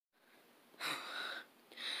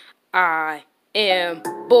I am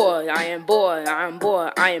bored. I am bored. I am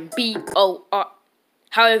bored. I am B-O-R.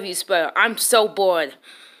 However you spell it. I'm so bored.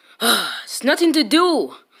 It's nothing to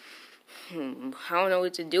do. I don't know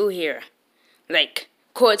what to do here. Like,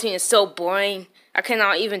 quarantine is so boring. I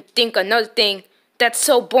cannot even think another thing that's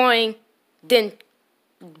so boring than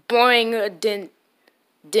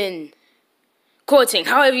quarantine.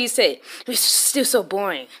 However you say it. It's still so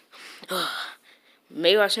boring.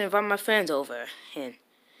 Maybe I should invite my friends over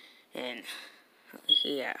and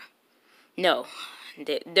yeah. No,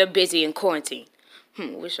 they're busy in quarantine.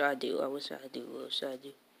 What should I do? What should I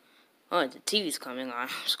do? Oh, the TV's coming on. I'm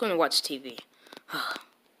just gonna watch TV.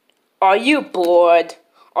 Are you bored?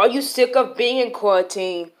 Are you sick of being in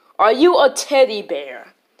quarantine? Are you a teddy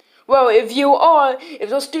bear? Well, if you are, if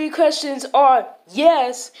those 3 questions are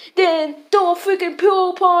yes, then throw a freaking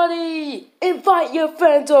pool party! Invite your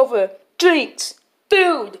friends over. Drinks,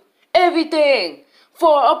 food, everything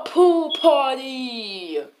for a pool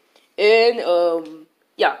party! And,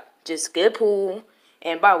 yeah, just get a pool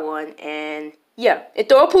and buy one and, yeah, and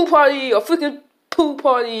throw a pool party, a freaking pool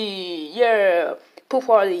party! Yeah, pool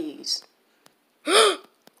parties.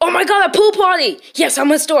 Oh my god, a pool party! Yes, I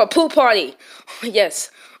must throw a pool party!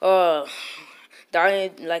 Yes. Do I,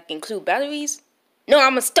 like, include batteries? No,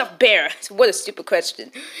 I'm a stuffed bear. What a stupid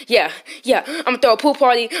question. Yeah, I'm gonna throw a pool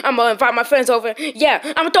party. I'm gonna invite my friends over. Yeah,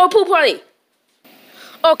 I'm gonna throw a pool party.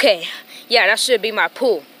 Okay, yeah, that should be my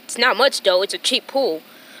pool. It's not much, though. It's a cheap pool.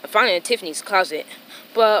 I found it in Tiffany's closet.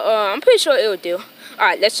 But, I'm pretty sure it'll do.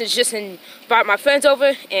 Alright, let's just invite my friends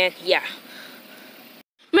over, and yeah.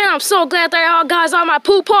 Man, I'm so glad that y'all guys are at my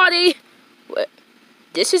pool party. What?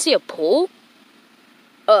 This is your pool?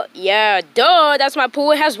 Yeah, duh, that's my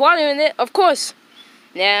pool. It has water in it, of course.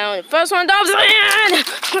 Now, the first one dives in.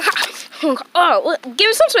 Oh, give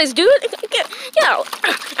me some space, dude. Yeah.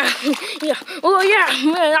 Yeah. Oh,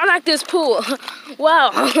 yeah, man, I like this pool.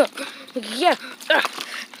 Wow. Yeah.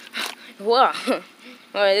 Wow.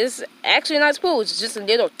 It's actually a nice pool. It's just a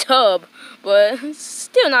little tub, but it's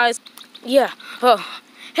still nice. Yeah. Oh,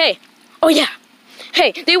 hey. Oh, yeah.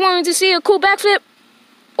 Hey, they wanted to see a cool backflip?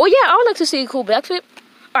 Oh, yeah, I would like to see a cool backflip.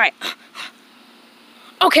 Alright.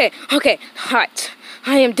 Okay. Alright.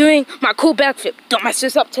 I am doing my cool backflip. Don't mess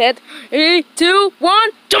this up, Ted. 3, 2,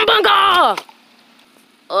 1, jumbunga!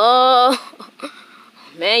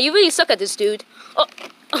 Man, you really suck at this, dude.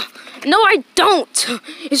 No, I don't.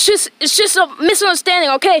 It's just a misunderstanding,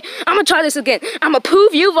 okay? I'm gonna try this again. I'm gonna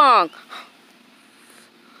prove you wrong.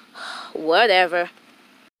 Whatever.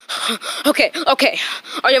 Okay.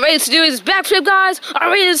 Are you ready to do this backflip, guys? Are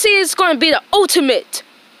you ready to see it's gonna be the ultimate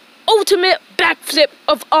backflip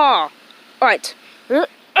of all. Alright.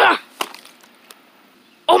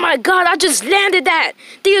 Oh my god, I just landed that.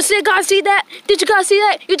 Did you guys see that? Did you guys see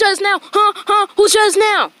that? You just now? Huh? Who just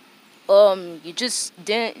now? You just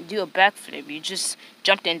didn't do a backflip. You just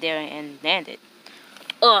jumped in there and landed.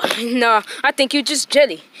 No, I think you just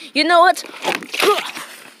jelly. You know what?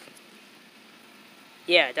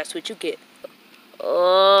 Yeah, that's what you get.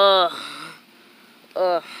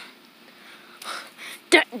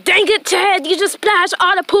 Dang it, Ted! You just splashed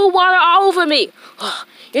all the pool water all over me.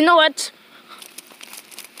 You know what?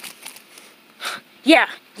 Yeah.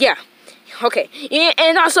 Okay.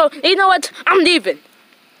 And also, you know what? I'm leaving.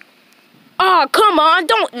 Oh, come on!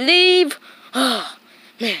 Don't leave. Oh,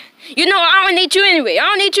 man. You know, I don't need you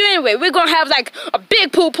anyway. We're gonna have, like, a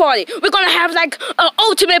big pool party. We're gonna have, like, an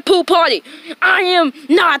ultimate pool party. I am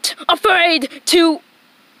not afraid to...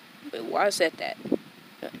 Wait, why is that?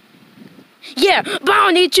 Yeah, but I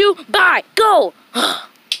don't need you. Bye. Go.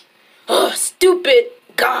 Oh, stupid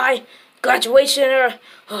guy. Graduationer.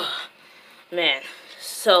 Oh, man.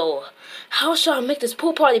 So, how should I make this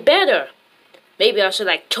pool party better? Maybe I should,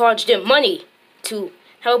 like, charge them money to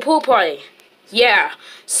have a pool party. Yeah,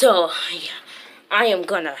 so I am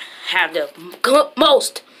gonna have the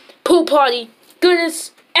most pool party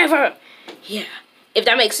goodness ever. Yeah, if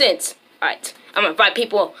that makes sense. Alright, I'm gonna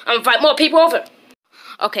invite more people over.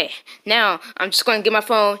 Okay, now I'm just gonna get my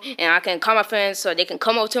phone and I can call my friends so they can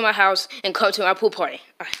come over to my house and come to my pool party.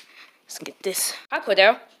 Alright, let's get this. Hi,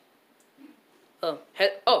 Cordell. Oh,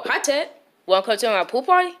 hi, Ted. Wanna come to my pool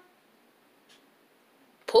party?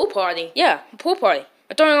 Pool party? Yeah, pool party.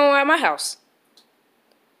 I'm throwing it at my house.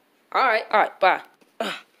 Alright, bye.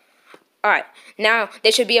 Alright, now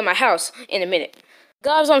they should be at my house in a minute.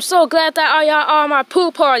 Guys, I'm so glad that all y'all are at my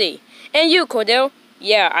pool party. And you, Cordell?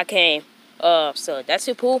 Yeah, I came. So that's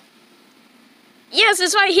your pool? Yes,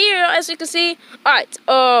 it's right here, as you can see. Alright,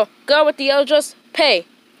 girl with the yellow dress, pay.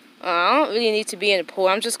 I don't really need to be in the pool.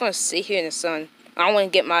 I'm just gonna sit here in the sun. I don't want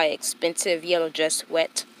to get my expensive yellow dress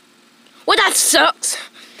wet. Well, that sucks.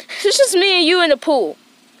 It's just me and you in the pool.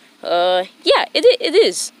 Yeah, it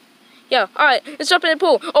is. Yeah, alright, let's jump in the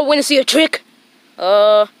pool. Oh, wanna see a trick?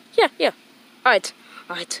 Yeah. Alright.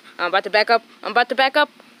 I'm about to back up.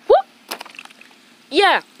 Whoop!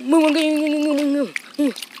 Yeah.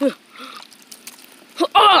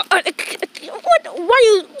 Oh, what? Why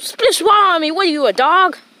you split swallowing me? What are you, a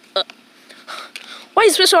dog? Why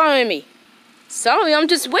you split swallowing me? Sorry, I'm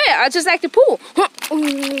just wet. I just like the pool.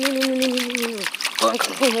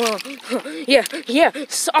 Yeah.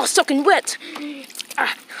 It's all soaking wet.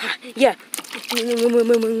 Yeah.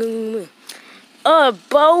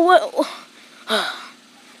 Bo, what?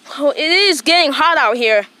 Oh, it is getting hot out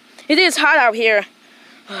here. It is hot out here.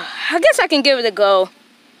 I guess I can give it a go.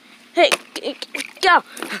 Hey, go.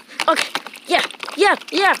 Okay. Yeah.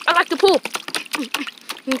 I like the pool.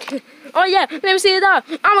 Oh yeah, let me see a dive.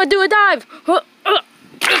 I'm gonna do a dive.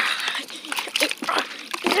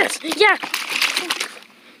 Yes, yeah.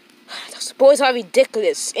 Those boys are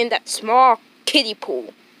ridiculous in that small kiddie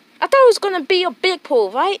pool. I thought it was gonna be a big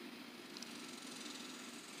pool, right?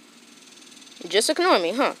 Just ignore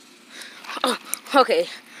me, huh? Okay.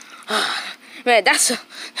 Man, that's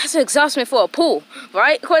an exhaustion for a pool,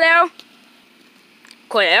 right, Cordell?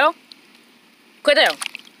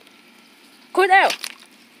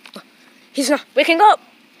 He's not waking up.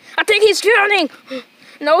 I think he's drowning.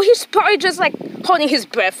 No, he's probably just like holding his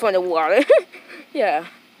breath from the water. Yeah.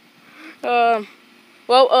 Well,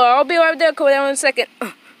 I'll be right there, Cordell, in a second.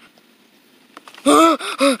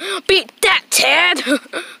 Beat that, Ted!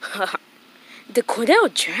 Did Cordell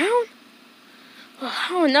drown? I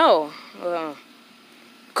don't know.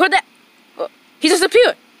 Cordell, he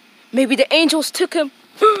disappeared. Maybe the angels took him.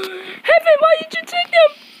 Heaven, why did you take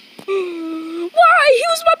him? Why? He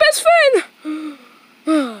was my best friend.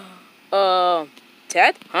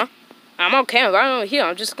 Ted? Huh? I'm okay. I'm right over here.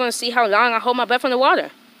 I'm just gonna see how long I hold my breath in the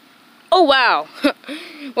water. Oh, wow.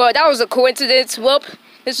 Well, that was a coincidence. Well,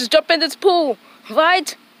 let's just jump in this pool,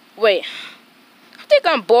 right? Wait. I think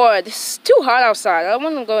I'm bored. It's too hot outside. I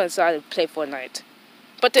want to go inside and play Fortnite.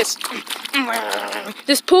 But this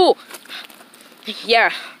pool.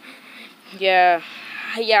 Yeah,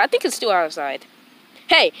 I think it's too hot outside.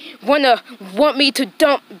 Hey, want me to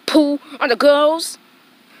dump poo on the girls?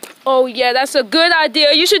 Oh yeah, that's a good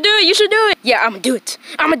idea. You should do it. Yeah, I'm gonna do it.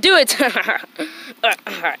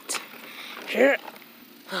 Alright.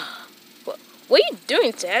 What are you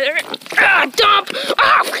doing, Ted? Dump!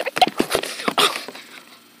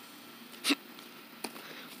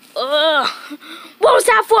 What was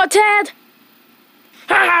that for, Ted?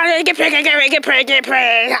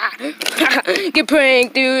 Get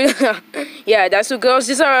pranked, dude. Yeah, that's what girls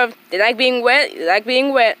deserve. They like being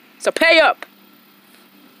wet. So pay up.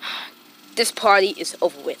 This party is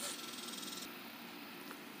over with.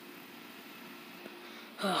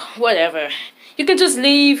 Whatever. You can just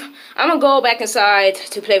leave. I'm gonna go back inside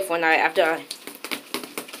to play Fortnite after I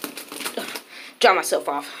dry myself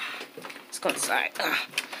off. Let's go inside.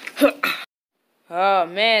 Oh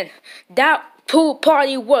man, that pool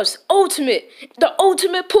party was ultimate. The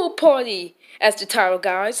ultimate pool party, as the title,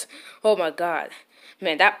 guys. Oh my god.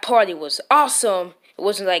 Man, that party was awesome. It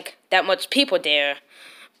wasn't like that much people there,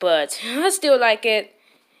 but I still like it.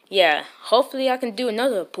 Yeah, hopefully I can do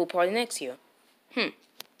another pool party next year.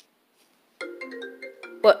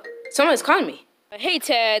 But someone's calling me. Hey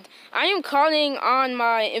Ted, I am calling on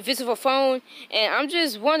my invisible phone, and I'm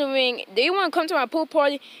just wondering, do you want to come to my pool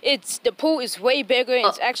party? The pool is way bigger, and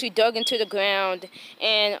it's actually dug into the ground,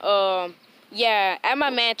 and yeah, at my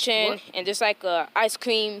mansion, and there's like a ice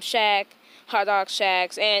cream shack, hot dog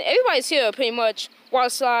shacks, and everybody's here pretty much. Water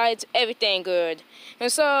slides, everything good.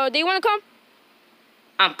 And so, do you want to come?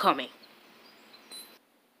 I'm coming.